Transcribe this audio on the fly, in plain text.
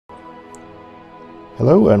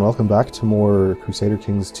Hello and welcome back to more Crusader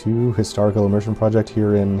Kings 2 Historical Immersion Project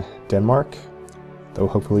here in Denmark. Though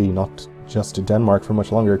hopefully not just Denmark for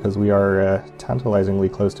much longer, because we are tantalizingly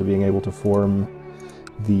close to being able to form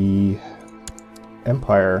the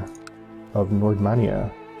Empire of Nordmania.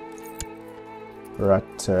 We're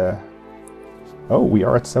at... oh, we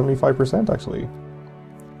are at 75% actually.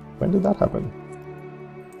 When did that happen?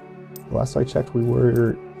 Last I checked we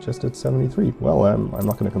were just at 73. Well, I'm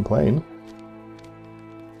not going to complain.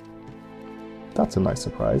 That's a nice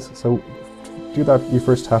surprise. So, to do that, you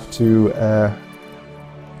first have to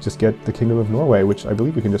just get the Kingdom of Norway, which I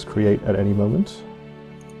believe we can just create at any moment.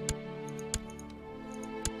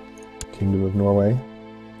 Kingdom of Norway.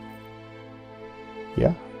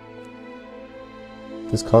 Yeah.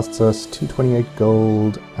 This costs us 228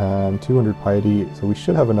 gold and 200 piety, so we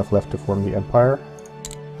should have enough left to form the Empire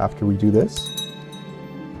after we do this.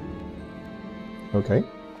 Okay.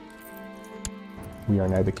 We are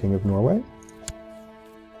now the King of Norway.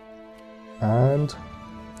 And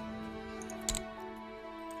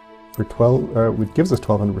for 12, it gives us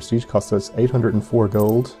 1200 prestige, costs us 804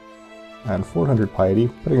 gold and 400 piety,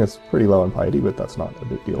 putting us pretty low on piety, but that's not a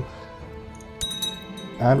big deal.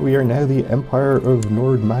 And we are now the Empire of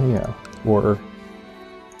Nordmania, or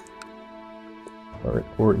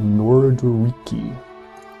Nordriki,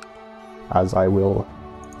 as I will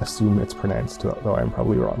assume it's pronounced, though I'm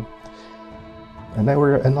probably wrong. And now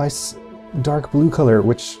we're a nice dark blue color,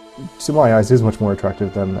 which to my eyes is much more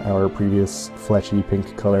attractive than our previous fleshy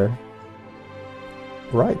pink color.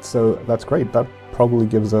 Right, so that's great. That probably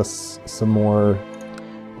gives us some more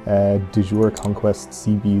de jure conquest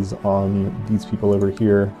CBs on these people over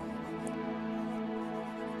here.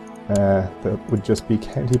 That would just be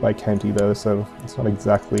county by county though, so it's not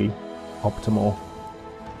exactly optimal.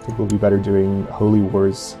 I think we'll be better doing holy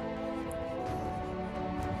wars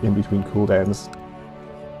in between cooldowns.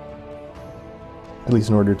 At least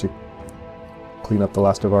in order to clean up the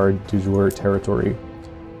last of our de jure territory,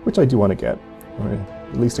 which I do want to get. I'm going to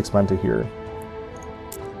at least expand to here.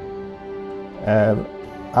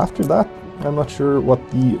 After that, I'm not sure what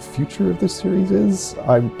the future of this series is.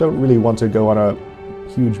 I don't really want to go on a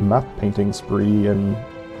huge map painting spree and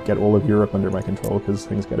get all of Europe under my control, because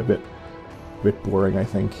things get a bit boring, I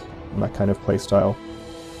think, in that kind of playstyle.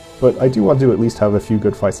 But I do want to at least have a few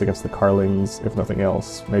good fights against the Carlings, if nothing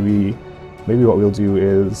else. Maybe what we'll do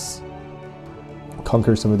is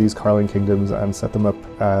conquer some of these Carling kingdoms and set them up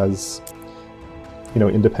as, you know,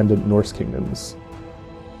 independent Norse kingdoms,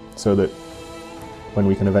 so that when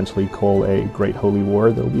we can eventually call a Great Holy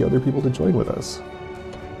War, there'll be other people to join with us.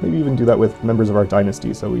 Maybe even do that with members of our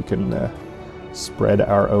dynasty, so we can spread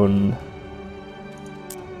our own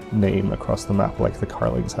name across the map like the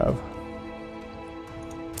Carlings have.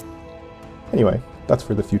 Anyway, that's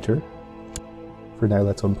for the future. For now,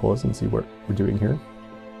 let's unpause and see what we're doing here.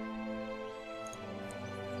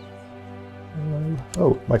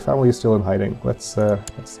 Oh, my family is still in hiding. Let's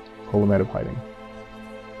pull them out of hiding.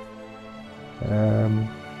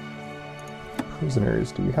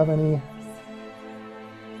 Prisoners. Do we have any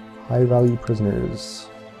high-value prisoners?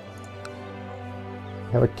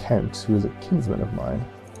 We have a count who is a kinsman of mine.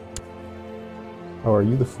 Oh, are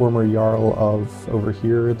you the former Jarl of over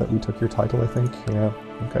here that we took your title, I think? Yeah,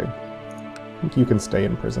 okay. I think you can stay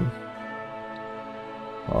in prison.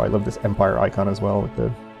 Oh, I love this Empire icon as well, with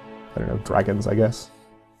the, I don't know, dragons, I guess.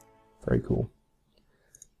 Very cool.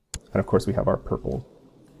 And of course we have our purple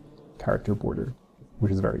character border,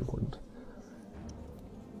 which is very important.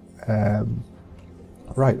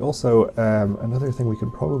 Right, also, another thing we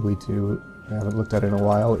could probably do, I haven't looked at in a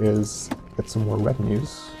while, is get some more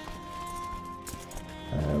retinues.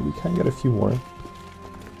 We can get a few more.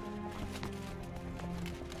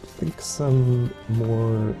 I think some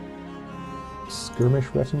more skirmish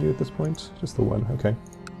retinue at this point. Just the one, okay.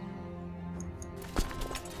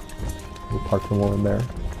 We'll park them all in there.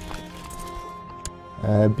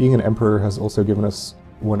 Being an emperor has also given us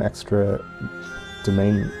one extra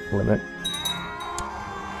domain limit,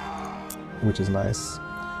 which is nice.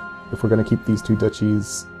 If we're going to keep these two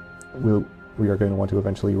duchies, we are going to want to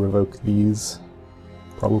eventually revoke these,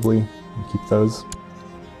 probably, and keep those.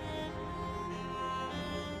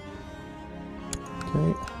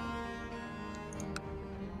 Okay.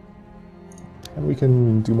 And we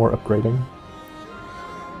can do more upgrading.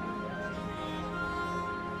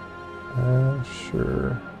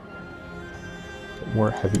 Sure. Get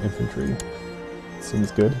more heavy infantry.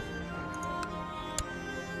 Seems good.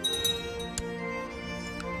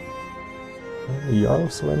 Jarl of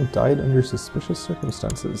Selen died under suspicious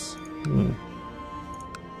circumstances.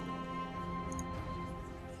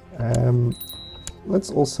 Let's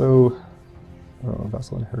also Oh,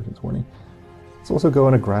 vassal inheritance warning. Let's also go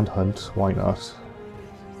on a grand hunt. Why not?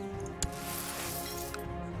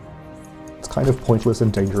 It's kind of pointless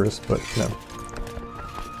and dangerous, but you know,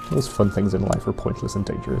 those fun things in life are pointless and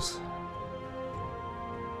dangerous.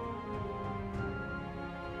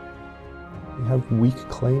 We have weak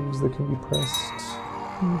claims that can be pressed.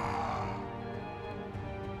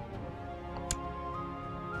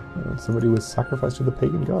 Somebody was sacrificed to the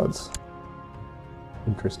pagan gods.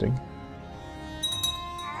 Interesting.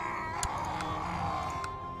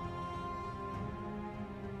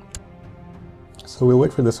 So we'll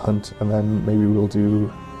wait for this hunt, and then maybe we'll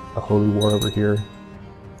do a holy war over here.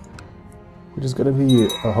 Which is going to be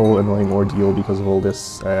a whole annoying ordeal because of all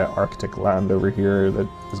this Arctic land over here that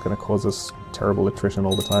is going to cause us terrible attrition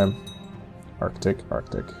all the time. Arctic.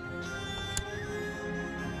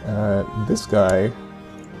 This guy,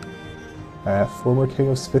 former king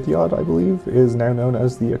of Svyathyad, I believe, is now known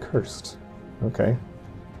as the Accursed. Okay.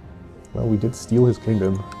 Well, we did steal his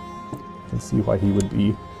kingdom. I can see why he would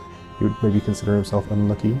maybe consider himself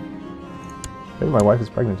unlucky. Maybe my wife is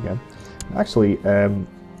pregnant again. Actually,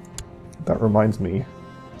 that reminds me,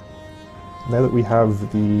 now that we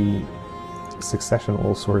have the succession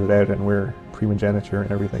all sorted out and we're primogeniture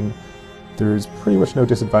and everything, there's pretty much no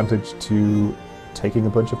disadvantage to taking a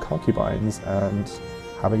bunch of concubines and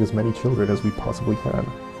having as many children as we possibly can.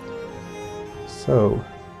 So,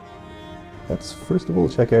 let's first of all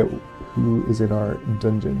check out who is in our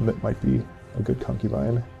dungeon that might be a good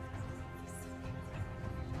concubine.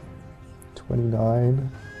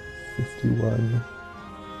 29, 51,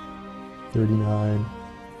 39,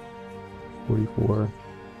 44,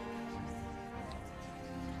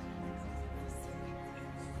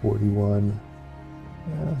 41,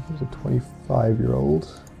 yeah, there's a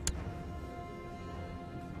 25-year-old.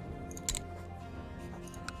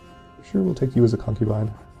 Sure, we'll take you as a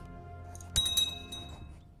concubine.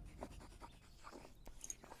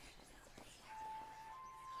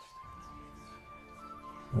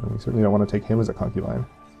 We certainly don't want to take him as a concubine.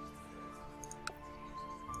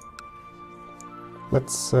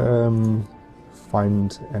 Let's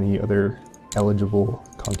find any other eligible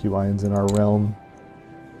concubines in our realm.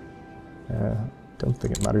 Don't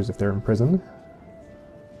think it matters if they're in prison.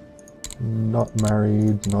 Not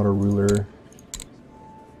married, not a ruler.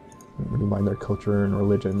 Don't really mind their culture and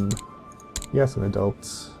religion. Yes, an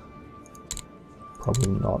adult.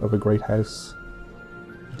 Probably not of a great house.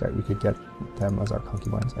 I doubt we could get them as our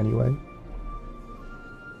concubines anyway.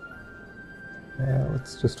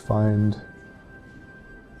 Let's just find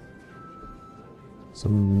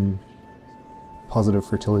some positive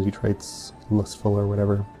fertility traits, lustful or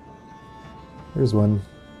whatever. Here's one.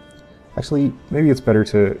 Actually, maybe it's better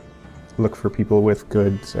to look for people with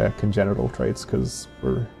good congenital traits, because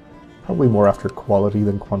we're probably more after quality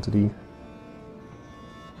than quantity.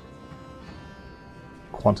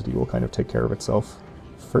 Quantity will kind of take care of itself.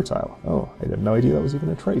 Fertile. Oh, I had no idea that was even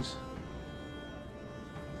a trait.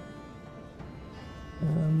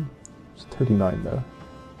 It's 39 though.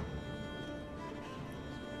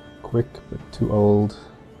 Quick, but too old.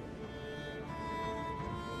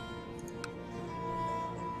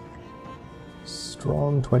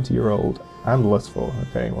 Strong 20-year-old and lustful.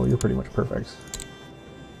 Okay, well you're pretty much perfect.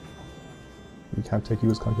 We can't take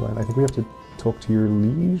you as concubine. I think we have to talk to your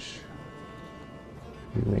liege.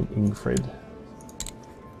 Your name Ingfrid.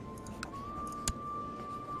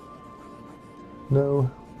 No,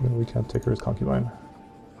 we can't take her as concubine.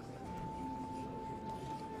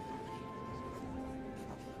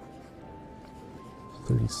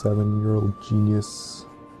 A 37-year-old genius.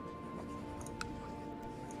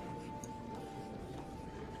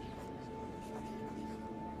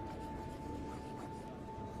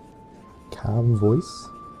 Calm voice.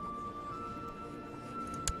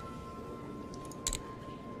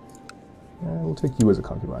 We'll take you as a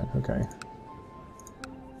concubine. Okay.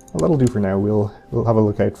 Well, that'll do for now. We'll have a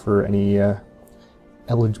look out for any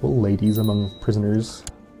eligible ladies among prisoners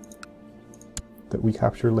that we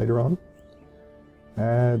capture later on.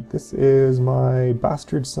 This is my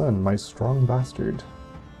bastard son, my strong bastard.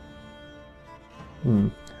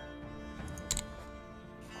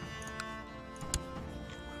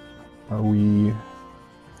 Are we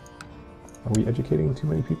educating too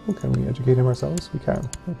many people? Can we educate him ourselves? We can.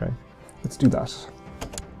 Okay. Let's do that.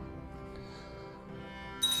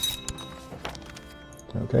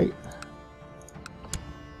 Okay.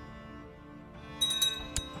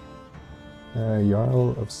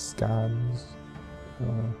 Jarl of Scans.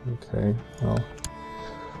 Okay, well.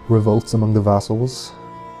 Revolts among the vassals.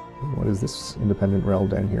 What is this independent realm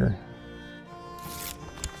down here?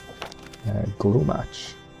 Glow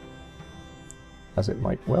match. as it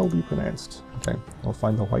might well be pronounced. Okay, I'll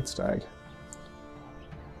find the white stag.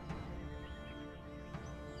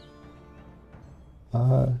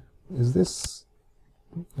 Is this...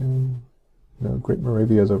 no, Great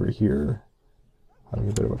Moravia is over here. Having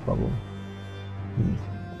a bit of a problem.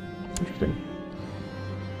 Interesting.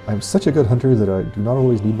 I'm such a good hunter that I do not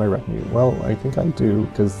always need my retinue. Well, I think I do,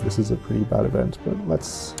 because this is a pretty bad event, but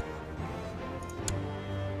let's...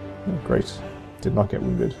 Oh, great. Did not get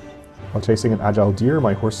wounded. While chasing an agile deer,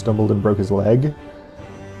 my horse stumbled and broke his leg.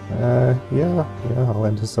 Yeah, I'll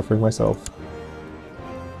end his suffering myself.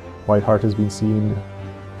 White Hart has been seen.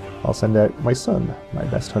 I'll send out my son, my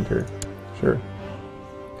best hunter. Sure.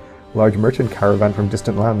 A large merchant caravan from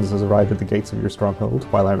distant lands has arrived at the gates of your stronghold,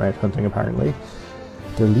 while I'm out hunting apparently.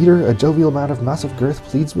 Their leader, a jovial man of massive girth,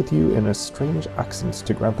 pleads with you in a strange accent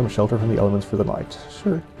to grant them shelter from the elements for the night.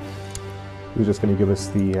 Sure. He's just going to give us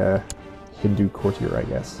the Hindu courtier, I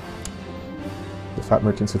guess. The fat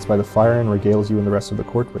merchant sits by the fire and regales you and the rest of the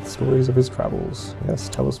court with stories of his travels. Yes,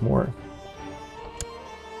 tell us more.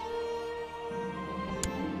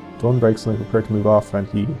 Dawn breaks and they prepare to move off, and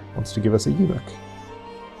he wants to give us a eunuch.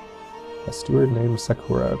 A steward named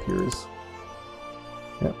Sakura appears.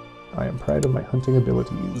 Yep, I am proud of my hunting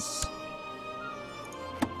abilities.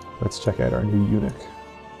 Let's check out our new eunuch.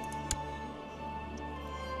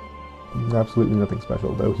 Absolutely nothing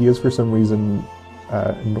special, though he is for some reason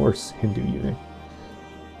a Norse Hindu eunuch.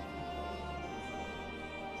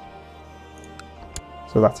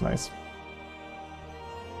 So that's nice.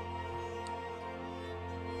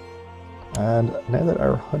 And now that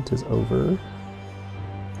our hunt is over,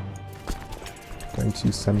 I'm going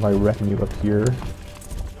to send my retinue up here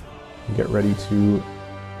and get ready to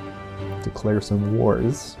declare some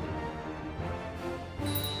wars.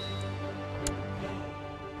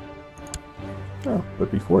 Oh, but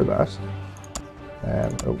before that,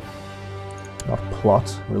 oh, not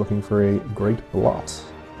plot, we're looking for a great blot.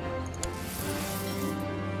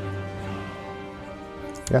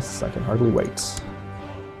 Yes, I can hardly wait.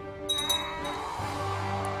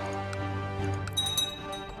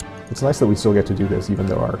 It's nice that we still get to do this, even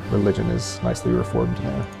though our religion is nicely reformed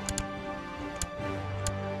now.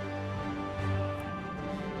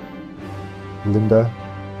 Linda,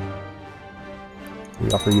 we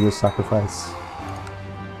offer you this sacrifice.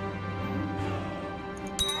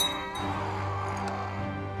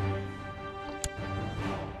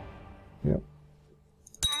 Yep.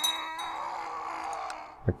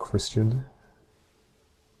 A Christian.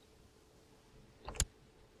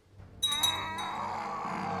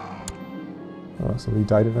 Oh, somebody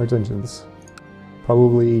died in our dungeons.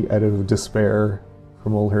 Probably out of despair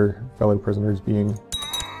from all her fellow prisoners being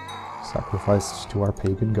sacrificed to our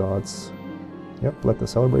pagan gods. Yep, let the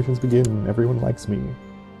celebrations begin. Everyone likes me.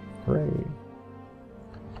 Hooray.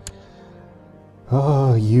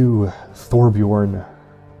 Oh, you, Thorbjorn.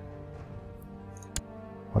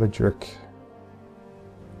 What a jerk.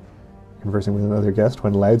 Conversing with another guest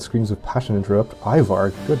when loud screams of passion interrupt.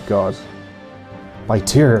 Ivar, good god. By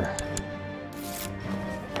Tyr.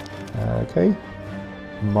 Okay.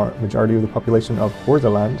 Majority of the population of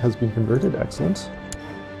Hordaland has been converted. Excellent.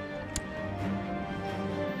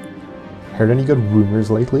 Heard any good rumors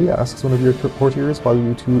lately? Asks one of your courtiers while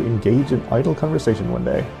you two engage in idle conversation one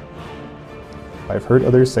day. I've heard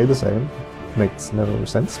others say the same. Makes no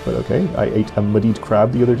sense, but okay. I ate a muddied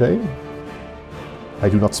crab the other day. I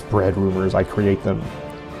do not spread rumors, I create them.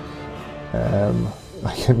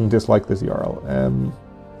 I can dislike this Jarl.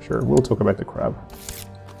 Sure, we'll talk about the crab.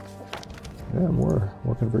 Yeah, more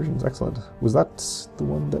conversions, excellent. Was that the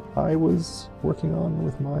one that I was working on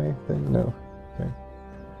with my thing? No. Okay.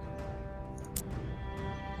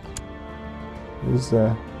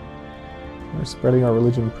 We're spreading our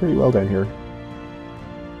religion pretty well down here.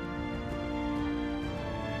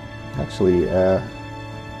 Actually,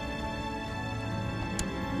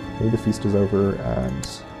 maybe the feast is over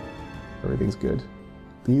and everything's good.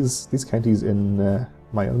 These counties in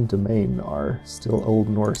my own domain are still Old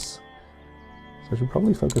Norse. So I should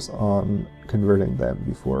probably focus on converting them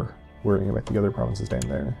before worrying about the other provinces down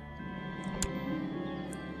there.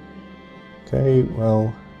 Okay,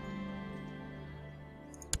 well...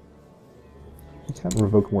 we can't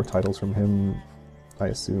revoke more titles from him, I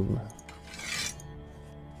assume.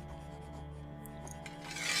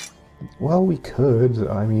 Well, we could.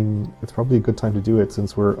 I mean, it's probably a good time to do it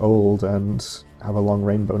since we're old and have a long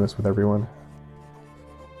reign bonus with everyone.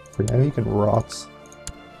 For now, you can rot.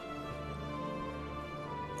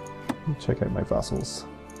 Check out my vassals.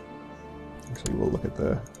 Actually, we'll look at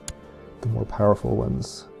the more powerful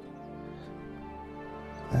ones.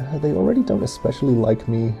 They already don't especially like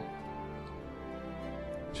me,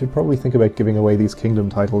 which should probably think about giving away these kingdom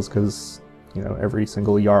titles, because, you know, every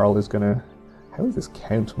single Jarl is gonna... How does this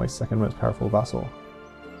count my second most powerful vassal?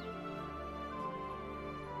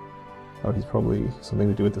 Oh, he's probably something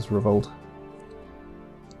to do with this revolt.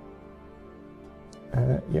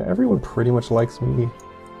 Yeah, everyone pretty much likes me.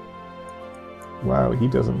 Wow, he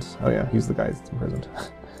doesn't. Oh yeah, he's the guy that's imprisoned.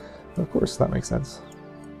 Of course, that makes sense.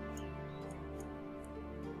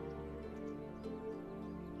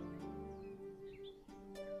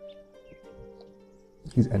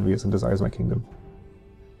 He's envious and desires my kingdom.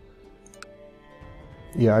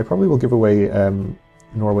 Yeah, I probably will give away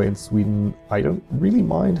Norway and Sweden. I don't really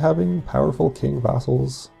mind having powerful king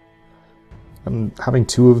vassals. And having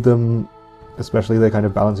two of them, especially, they kind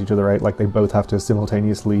of balance each other out. Like, they both have to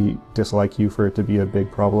simultaneously dislike you for it to be a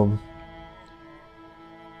big problem.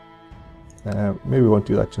 Maybe we won't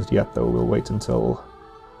do that just yet, though. We'll wait until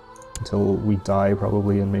we die,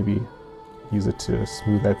 probably, and maybe use it to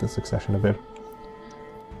smooth out the succession a bit.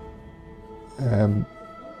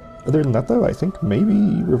 Other than that, though, I think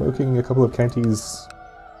maybe revoking a couple of counties,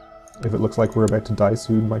 if it looks like we're about to die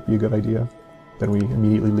soon, might be a good idea. Then we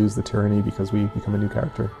immediately lose the tyranny because we become a new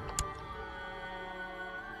character.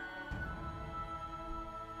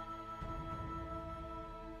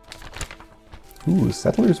 Ooh,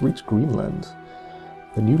 settlers reach Greenland.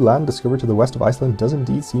 The new land discovered to the west of Iceland does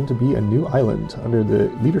indeed seem to be a new island. Under the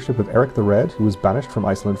leadership of Eric the Red, who was banished from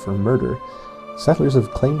Iceland for murder, settlers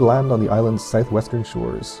have claimed land on the island's southwestern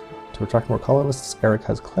shores. To attract more colonists, Eric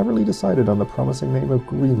has cleverly decided on the promising name of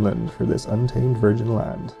Greenland for this untamed virgin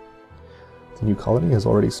land. The new colony has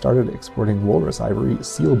already started exporting walrus ivory,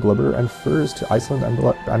 seal blubber, and furs to Iceland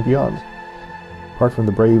and beyond. Apart from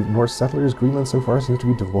the brave Norse settlers, Greenland so far seems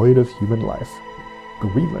to be devoid of human life.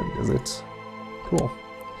 Greenland, is it? Cool.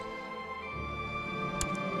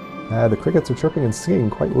 The crickets are chirping and singing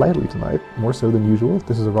quite loudly tonight, more so than usual.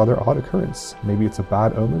 This is a rather odd occurrence. Maybe it's a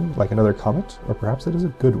bad omen, like another comet, or perhaps it is a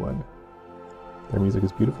good one. Their music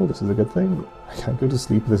is beautiful, this is a good thing. I can't go to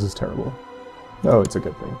sleep, this is terrible. No, it's a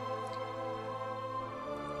good thing.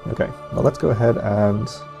 Okay, well, let's go ahead and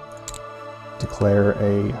declare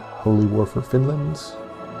a holy war for Finland.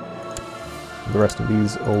 The rest of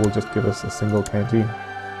these all will just give us a single county.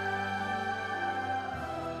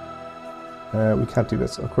 We can't do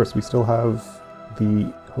this. Of course, we still have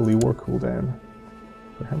the Holy War cooldown.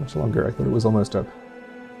 For how much longer? I thought it was almost up.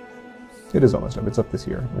 It is almost up. It's up this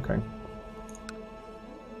year. Okay.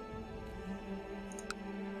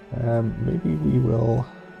 Maybe we will...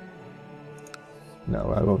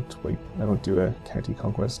 No, I won't wait. I won't do a county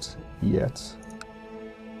conquest yet.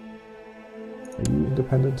 Are you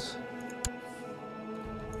independent?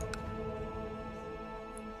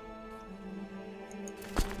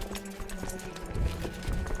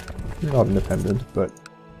 You're not independent, but...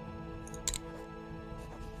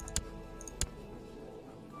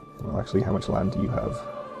 Well, actually, how much land do you have?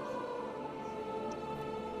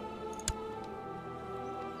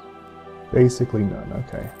 Basically none,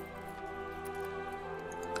 okay.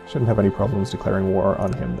 Shouldn't have any problems declaring war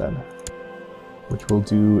on him then. Which we'll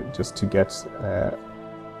do just to get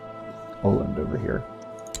Poland over here.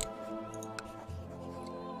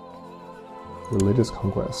 Religious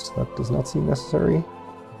conquest. That does not seem necessary.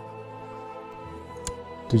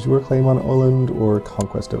 De jure claim on Åland or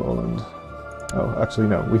conquest of Åland? Oh, actually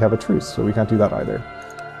no, we have a truce, so we can't do that either.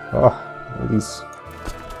 Oh, these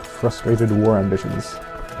frustrated war ambitions.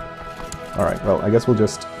 Alright, well, I guess we'll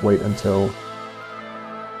just wait until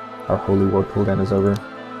our Holy War cooldown is over,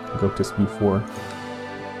 go up to speed 4,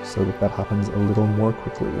 so that that happens a little more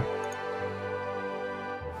quickly.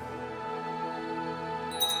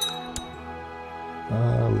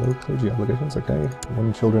 Low clergy obligations, okay.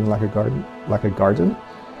 One children lack a garden. Lack a guardian.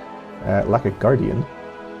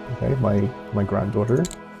 Okay, my granddaughter.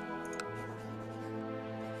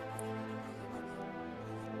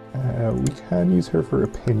 We can use her for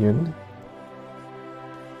opinion.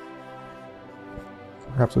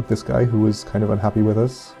 Perhaps with this guy who was kind of unhappy with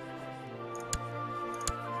us.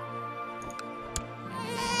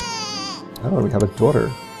 Oh, we have a daughter.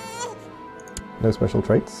 No special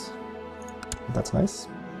traits. That's nice.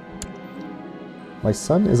 My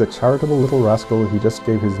son is a charitable little rascal who just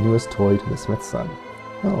gave his newest toy to the smith's son.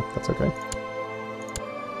 Oh, that's okay.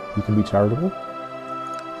 You can be charitable.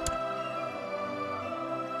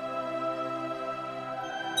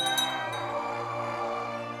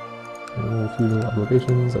 Feudal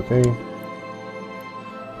obligations, okay.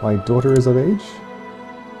 My daughter is of age.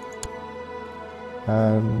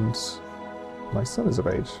 And my son is of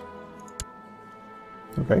age.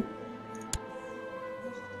 Okay.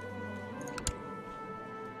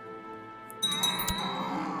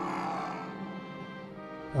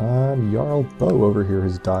 Jarl Bow over here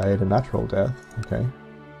has died a natural death. Okay.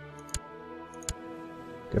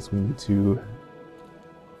 Guess we need to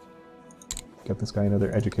get this guy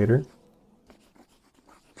another educator.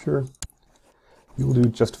 Sure. You will do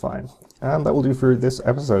just fine. And that will do for this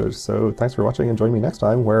episode. So thanks for watching, and join me next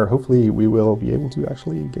time where hopefully we will be able to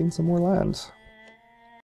actually gain some more land.